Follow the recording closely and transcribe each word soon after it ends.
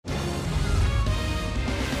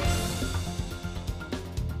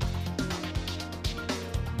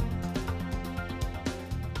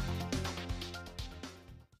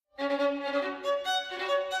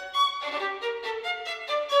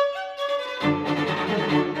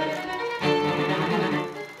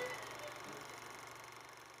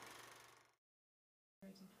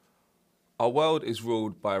world is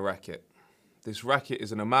ruled by a racket. This racket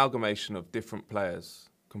is an amalgamation of different players,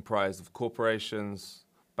 comprised of corporations,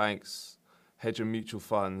 banks, hedge and mutual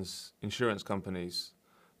funds, insurance companies,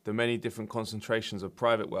 the many different concentrations of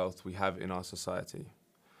private wealth we have in our society.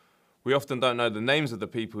 We often don't know the names of the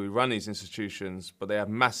people who run these institutions, but they have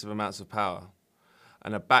massive amounts of power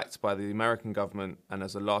and are backed by the American government and,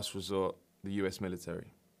 as a last resort, the US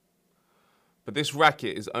military. But this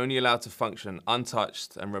racket is only allowed to function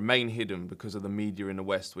untouched and remain hidden because of the media in the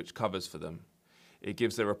West, which covers for them. It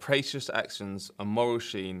gives their rapacious actions a moral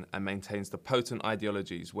sheen and maintains the potent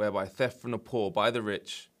ideologies whereby theft from the poor by the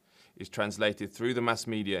rich is translated through the mass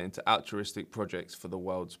media into altruistic projects for the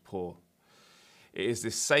world's poor. It is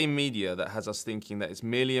this same media that has us thinking that it's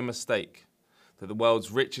merely a mistake that the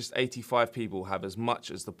world's richest 85 people have as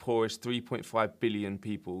much as the poorest 3.5 billion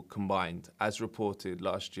people combined, as reported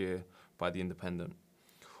last year by The Independent.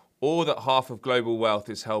 Or that half of global wealth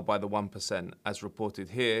is held by the 1%, as reported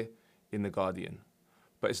here in The Guardian.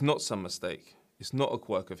 But it's not some mistake. It's not a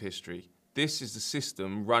quirk of history. This is the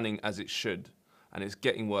system running as it should, and it's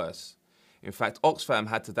getting worse. In fact, Oxfam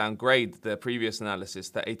had to downgrade their previous analysis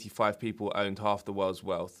that 85 people owned half the world's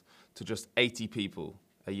wealth to just 80 people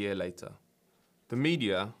a year later. The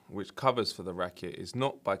media, which covers for the racket, is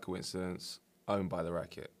not by coincidence owned by the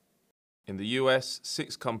racket. In the US,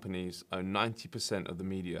 6 companies own 90% of the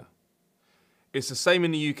media. It's the same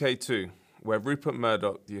in the UK too, where Rupert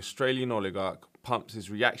Murdoch, the Australian oligarch, pumps his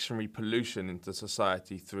reactionary pollution into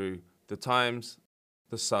society through The Times,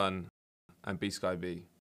 The Sun, and B-Sky-B.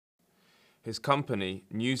 His company,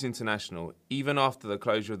 News International, even after the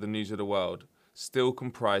closure of the News of the World, still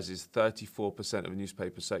comprises 34% of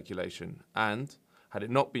newspaper circulation, and, had it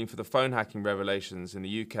not been for the phone hacking revelations in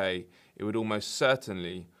the UK, it would almost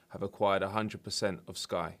certainly have acquired 100% of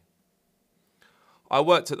Sky. I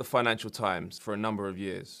worked at the Financial Times for a number of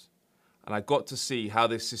years, and I got to see how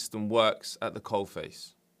this system works at the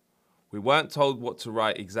coalface. We weren't told what to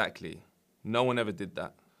write exactly. No one ever did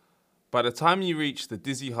that. By the time you reach the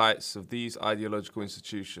dizzy heights of these ideological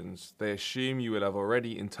institutions, they assume you will have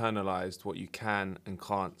already internalized what you can and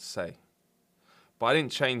can't say. But I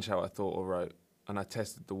didn't change how I thought or wrote, and I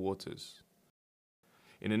tested the waters.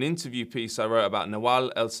 In an interview piece I wrote about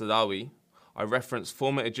Nawal el-Saadawi, I referenced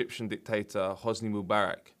former Egyptian dictator Hosni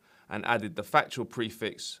Mubarak and added the factual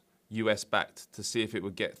prefix US-backed to see if it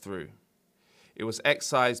would get through. It was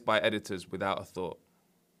excised by editors without a thought.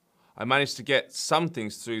 I managed to get some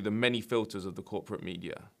things through the many filters of the corporate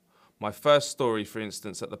media. My first story, for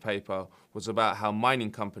instance, at the paper was about how mining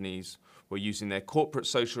companies were using their corporate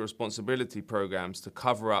social responsibility programs to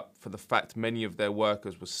cover up for the fact many of their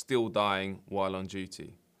workers were still dying while on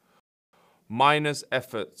duty. Miners'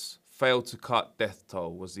 efforts failed to cut death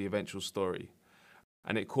toll was the eventual story,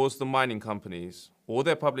 and it caused the mining companies or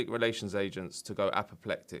their public relations agents to go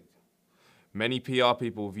apoplectic. Many PR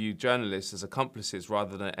people view journalists as accomplices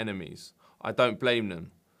rather than enemies. I don't blame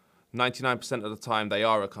them. 99% of the time they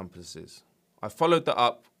are accomplices. I followed that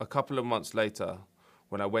up a couple of months later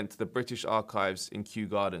when I went to the British Archives in Kew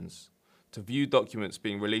Gardens to view documents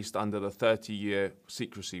being released under the 30-year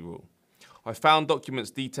secrecy rule. I found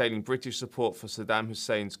documents detailing British support for Saddam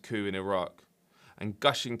Hussein's coup in Iraq and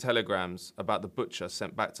gushing telegrams about the butcher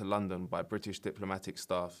sent back to London by British diplomatic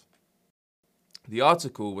staff. The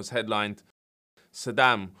article was headlined,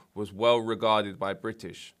 "Saddam was well regarded by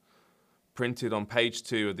British," printed on page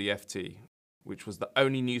 2 of the FT, which was the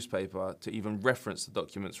only newspaper to even reference the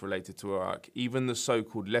documents related to Iraq. Even the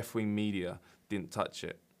so-called left-wing media didn't touch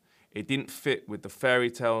it. It didn't fit with the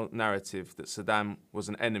fairy tale narrative that Saddam was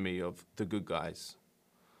an enemy of the good guys.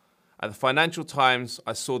 At the Financial Times,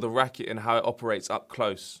 I saw the racket and how it operates up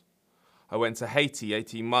close. I went to Haiti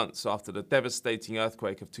 18 months after the devastating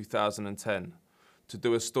earthquake of 2010. To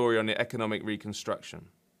do a story on the economic reconstruction.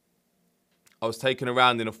 I was taken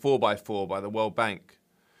around in a 4x4 by the World Bank,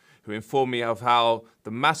 who informed me of how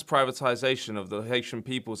the mass privatization of the Haitian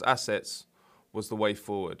people's assets was the way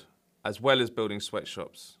forward, as well as building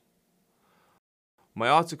sweatshops. My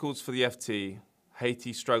articles for the FT,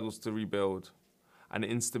 Haiti Struggles to Rebuild, and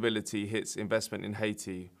Instability Hits Investment in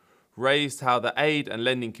Haiti, raised how the aid and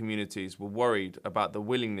lending communities were worried about the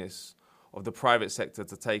willingness of the private sector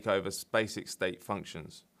to take over basic state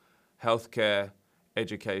functions: healthcare,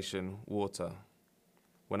 education, water.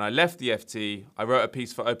 When I left the FT, I wrote a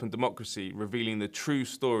piece for Open Democracy revealing the true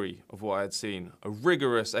story of what I had seen, a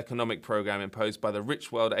rigorous economic program imposed by the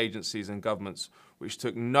rich world agencies and governments which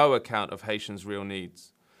took no account of Haitians' real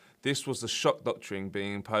needs. This was the shock doctrine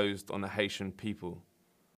being imposed on the Haitian people.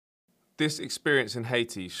 This experience in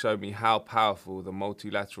Haiti showed me how powerful the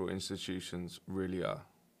multilateral institutions really are.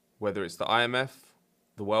 Whether it's the IMF,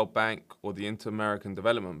 the World Bank, or the Inter-American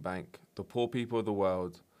Development Bank, the poor people of the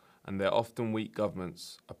world and their often weak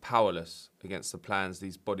governments are powerless against the plans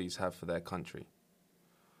these bodies have for their country.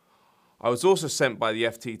 I was also sent by the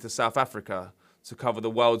FT to South Africa to cover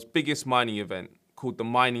the world's biggest mining event called the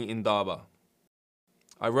Mining Indaba.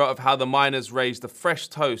 I wrote of how the miners raised a fresh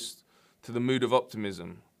toast to the mood of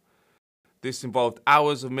optimism. This involved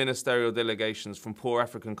hours of ministerial delegations from poor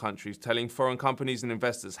African countries telling foreign companies and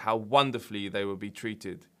investors how wonderfully they would be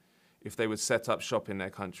treated if they would set up shop in their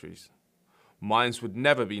countries. Mines would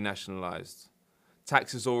never be nationalized.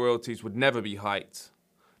 Taxes or royalties would never be hiked.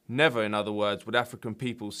 Never, in other words, would African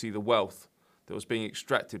people see the wealth that was being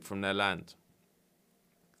extracted from their land.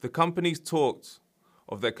 The companies talked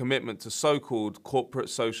of their commitment to so-called corporate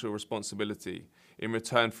social responsibility in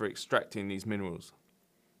return for extracting these minerals.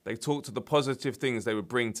 They talked of the positive things they would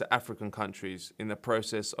bring to African countries in the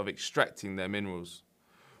process of extracting their minerals.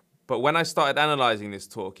 But when I started analysing this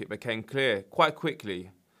talk, it became clear quite quickly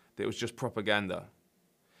that it was just propaganda.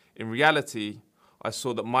 In reality, I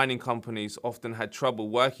saw that mining companies often had trouble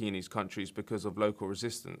working in these countries because of local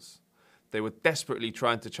resistance. They were desperately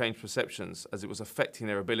trying to change perceptions as it was affecting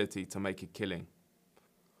their ability to make a killing.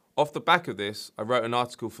 Off the back of this, I wrote an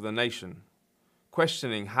article for The Nation,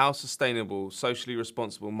 questioning how sustainable, socially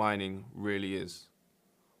responsible mining really is.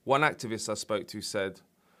 One activist I spoke to said,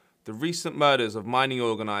 "The recent murders of mining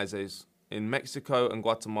organizers in Mexico and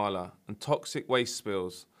Guatemala and toxic waste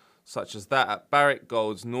spills, such as that at Barrick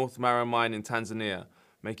Gold's North Mara mine in Tanzania,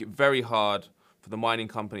 make it very hard for the mining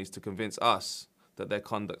companies to convince us that their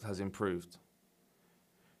conduct has improved."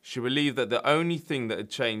 She believed that the only thing that had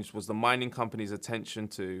changed was the mining companies' attention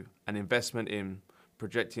to and investment in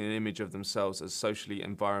projecting an image of themselves as socially,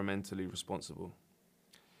 environmentally responsible.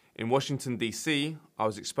 In Washington, D.C., I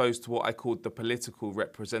was exposed to what I called the political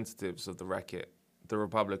representatives of the RACKET, the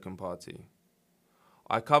Republican Party.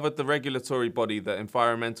 I covered the regulatory body, the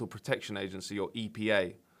Environmental Protection Agency, or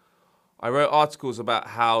EPA. I wrote articles about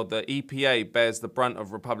how the EPA bears the brunt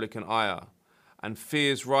of Republican ire and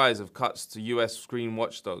fears rise of cuts to US green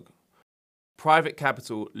watchdog. Private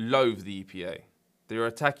capital loathe the EPA. They are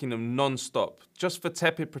attacking them non-stop, just for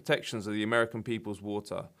tepid protections of the American people's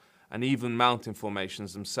water, and even mountain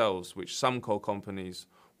formations themselves, which some coal companies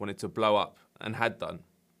wanted to blow up, and had done.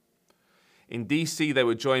 In DC, they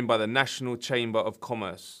were joined by the National Chamber of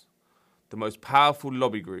Commerce, the most powerful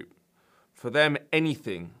lobby group. For them,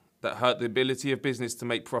 anything that hurt the ability of business to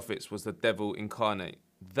make profits was the devil incarnate.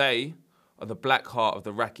 They are the black heart of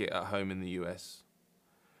the racket at home in the US.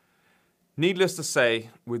 Needless to say,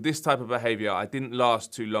 with this type of behaviour, I didn't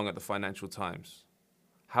last too long at the Financial Times.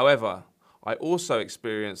 However, I also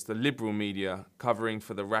experienced the liberal media covering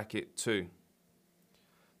for the racket too.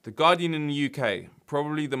 The Guardian in the UK,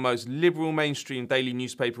 probably the most liberal mainstream daily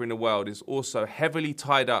newspaper in the world, is also heavily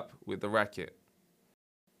tied up with the racket.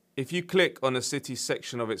 If you click on the city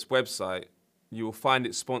section of its website, you will find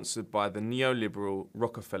it sponsored by the neoliberal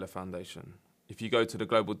Rockefeller Foundation. If you go to the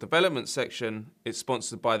Global Development section, it's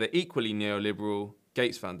sponsored by the equally neoliberal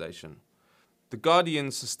Gates Foundation. The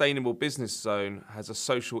Guardian's Sustainable Business Zone has a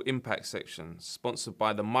social impact section, sponsored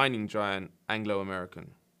by the mining giant Anglo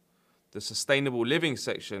American. The Sustainable Living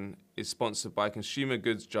section is sponsored by consumer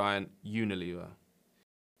goods giant Unilever.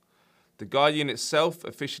 The Guardian itself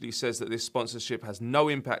officially says that this sponsorship has no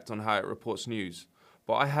impact on how it reports news,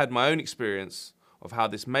 but I had my own experience of how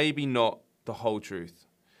this may be not the whole truth.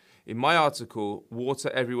 In my article,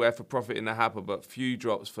 Water Everywhere for Profit in Nahapa but Few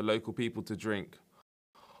Drops for Local People to Drink,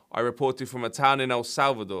 I reported from a town in El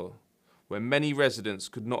Salvador where many residents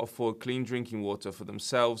could not afford clean drinking water for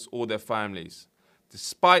themselves or their families,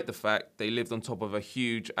 despite the fact they lived on top of a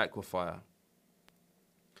huge aquifer.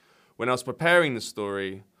 When I was preparing the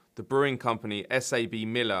story, the brewing company SAB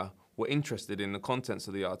Miller were interested in the contents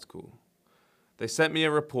of the article. They sent me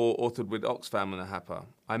a report authored with Oxfam and Nahapa.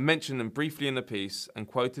 I mentioned them briefly in the piece and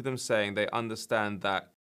quoted them saying they understand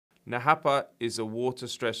that Nahapa is a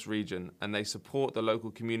water-stressed region and they support the local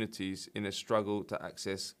communities in a struggle to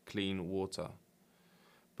access clean water.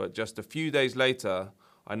 But just a few days later,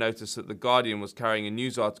 I noticed that The Guardian was carrying a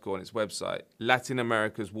news article on its website, Latin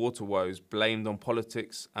America's water woes blamed on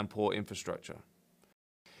politics and poor infrastructure.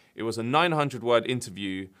 It was a 900-word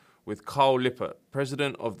interview with Carl Lippert,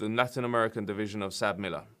 president of the Latin American division of SAB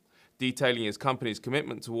Miller, detailing his company's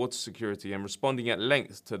commitment to water security and responding at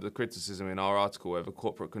length to the criticism in our article over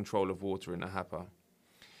corporate control of water in Nahapa.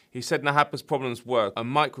 He said Nahapa's problems were a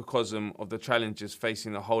microcosm of the challenges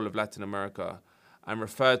facing the whole of Latin America and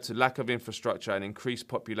referred to lack of infrastructure and increased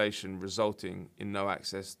population resulting in no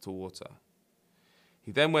access to water.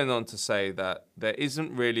 He then went on to say that there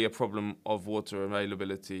isn't really a problem of water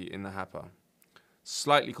availability in Nahapa.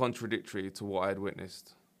 slightly contradictory to what I had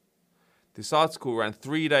witnessed. This article ran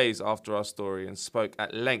 3 days after our story and spoke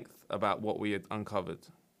at length about what we had uncovered.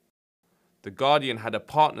 The Guardian had a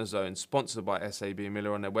partner zone sponsored by SAB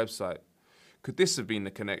Miller on their website. Could this have been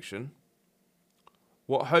the connection?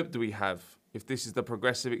 What hope do we have if this is the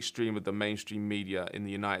progressive extreme of the mainstream media in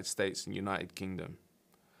the United States and United Kingdom?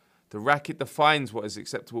 The racket defines what is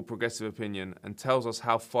acceptable progressive opinion and tells us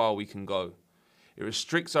how far we can go. It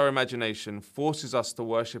restricts our imagination, forces us to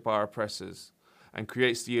worship our oppressors, and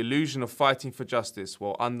creates the illusion of fighting for justice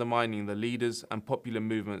while undermining the leaders and popular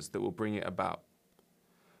movements that will bring it about.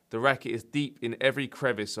 The racket is deep in every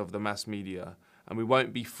crevice of the mass media, and we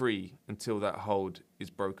won't be free until that hold is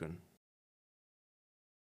broken.